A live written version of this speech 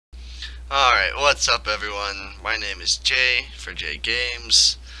Alright, what's up everyone? My name is Jay for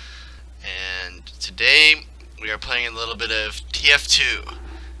TheJAYGames, and today we are playing a little bit of TF2.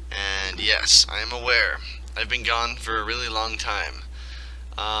 And yes, I am aware, I've been gone for a really long time.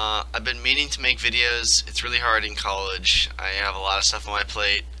 I've been meaning to make videos. It's really hard in college. I have a lot of stuff on my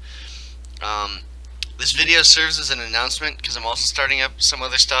plate. This video serves as an announcement because I'm also starting up some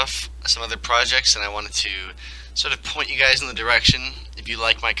other stuff, some other projects, and I wanted to sort of point you guys in the direction. If you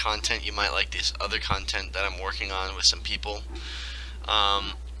like my content, you might like this other content that I'm working on with some people. I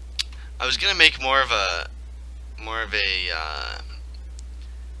was gonna make more of a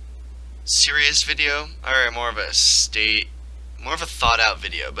serious video, or more of a thought out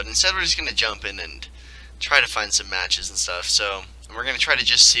video, but instead we're just gonna jump in and try to find some matches and stuff. So we're gonna try to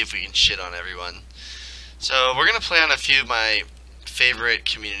just see if we can shit on everyone. So we're gonna play on a few of my favorite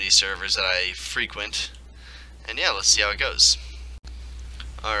community servers that I frequent, and yeah, let's see how it goes.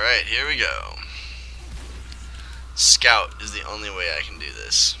 Alright, here we go. Scout is the only way I can do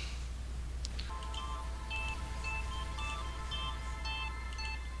this.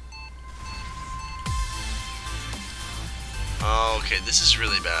 Okay, this is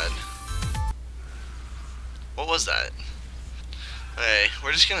really bad. What was that? Okay,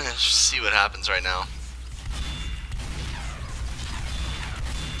 we're just gonna see what happens right now.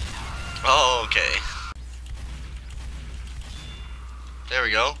 Oh, okay. There we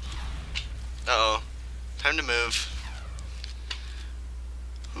go. Uh-oh. Time to move.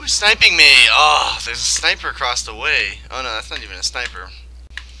 Who's sniping me? Oh, there's a sniper across the way. Oh no, that's not even a sniper.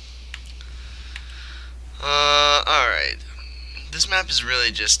 Alright. This map is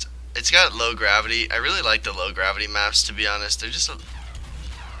really just... It's got low gravity. I really like the low gravity maps, to be honest. They're just a...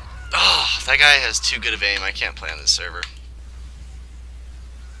 Oh, that guy has too good of aim. I can't play on this server.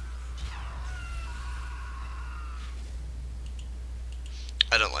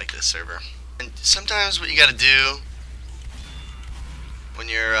 I don't like this server. And sometimes what you gotta do when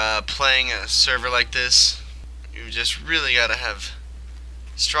you're playing a server like this, you just really gotta have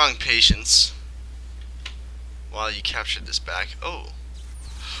strong patience while you capture this back.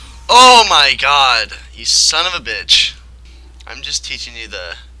 Oh my god, you son of a bitch. I'm just teaching you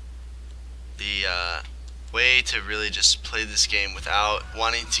the way to really just play this game without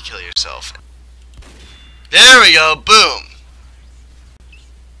wanting to kill yourself. There we go, boom.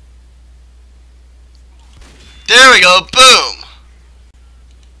 There we go, boom!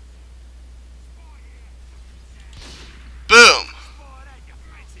 Boom!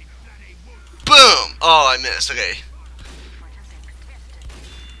 Boom! Oh, I missed, okay.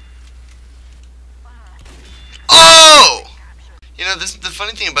 Oh! You know, the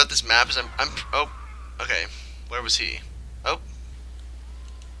funny thing about this map is oh, okay. Where was he? Oh.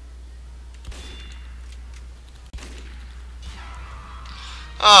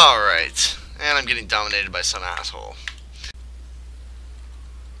 Alright. And I'm getting dominated by some asshole.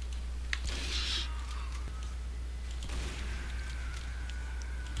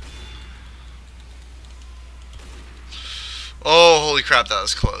 Oh, holy crap, that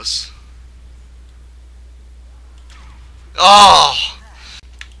was close. Oh!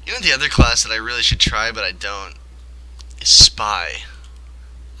 You know the other class that I really should try, but I don't, is Spy.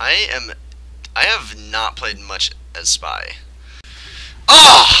 I have not played much as Spy.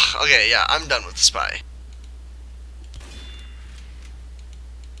 Oh! Okay, yeah, I'm done with the Spy.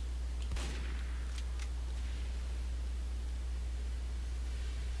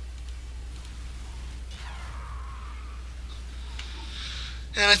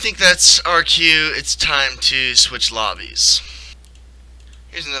 And I think that's our cue. It's time to switch lobbies.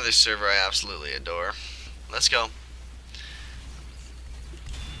 Here's another server I absolutely adore. Let's go.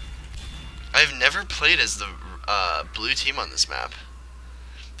 I've never played as the blue team on this map.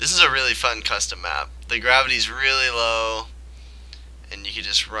 This is a really fun custom map. The gravity's really low, and you can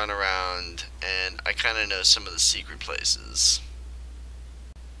just run around, and I kind of know some of the secret places.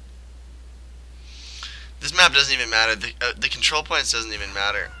 This map doesn't even matter. The control points doesn't even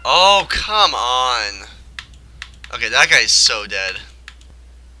matter. Oh, come on. Okay, that guy's so dead.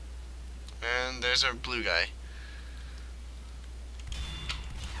 And there's our blue guy.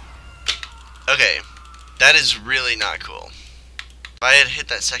 Okay, that is really not cool. If I had hit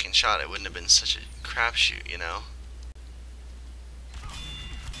that second shot, it wouldn't have been such a crapshoot, you know?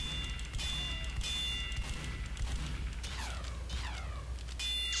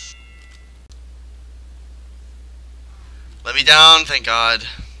 Let me down, thank God.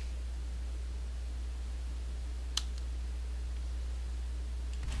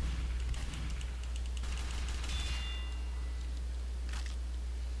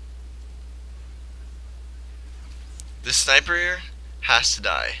 This sniper here has to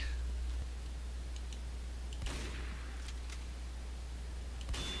die.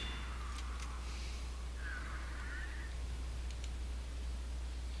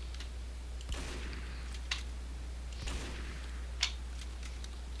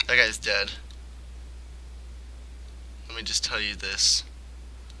 That guy's dead. Let me just tell you this.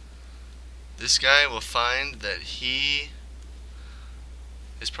 This guy will find that he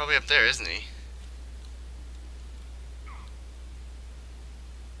is probably up there, isn't he?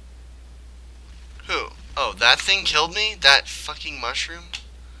 Who? Oh, that thing killed me? That fucking mushroom?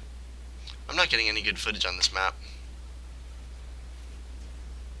 I'm not getting any good footage on this map.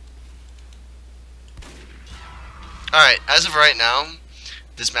 Alright, as of right now,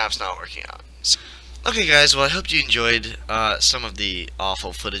 this map's not working out. Okay guys, well I hope you enjoyed some of the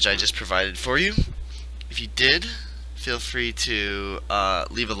awful footage I just provided for you. If you did, feel free to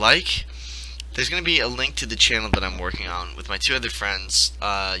leave a like. There's going to be a link to the channel that I'm working on with my two other friends.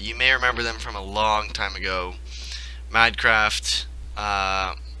 You may remember them from a long time ago. Madcraft.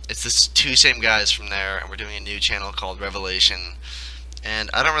 It's the two same guys from there, and we're doing a new channel called Revelation.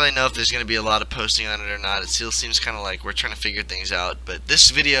 And I don't really know if there's going to be a lot of posting on it or not. It still seems kind of like we're trying to figure things out. But this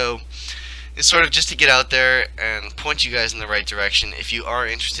video is sort of just to get out there and point you guys in the right direction. If you are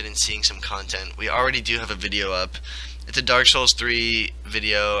interested in seeing some content, we already do have a video up. It's a Dark Souls 3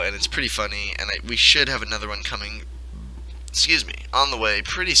 video, and it's pretty funny. And we should have another one coming, on the way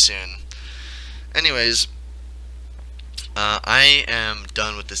pretty soon. Anyways, I am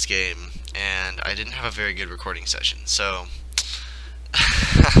done with this game, and I didn't have a very good recording session, so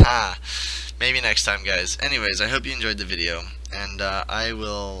maybe next time, guys. Anyways, I hope you enjoyed the video, and I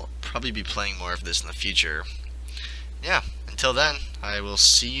will probably be playing more of this in the future. Yeah, until then, I will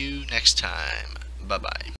see you next time. Bye-bye.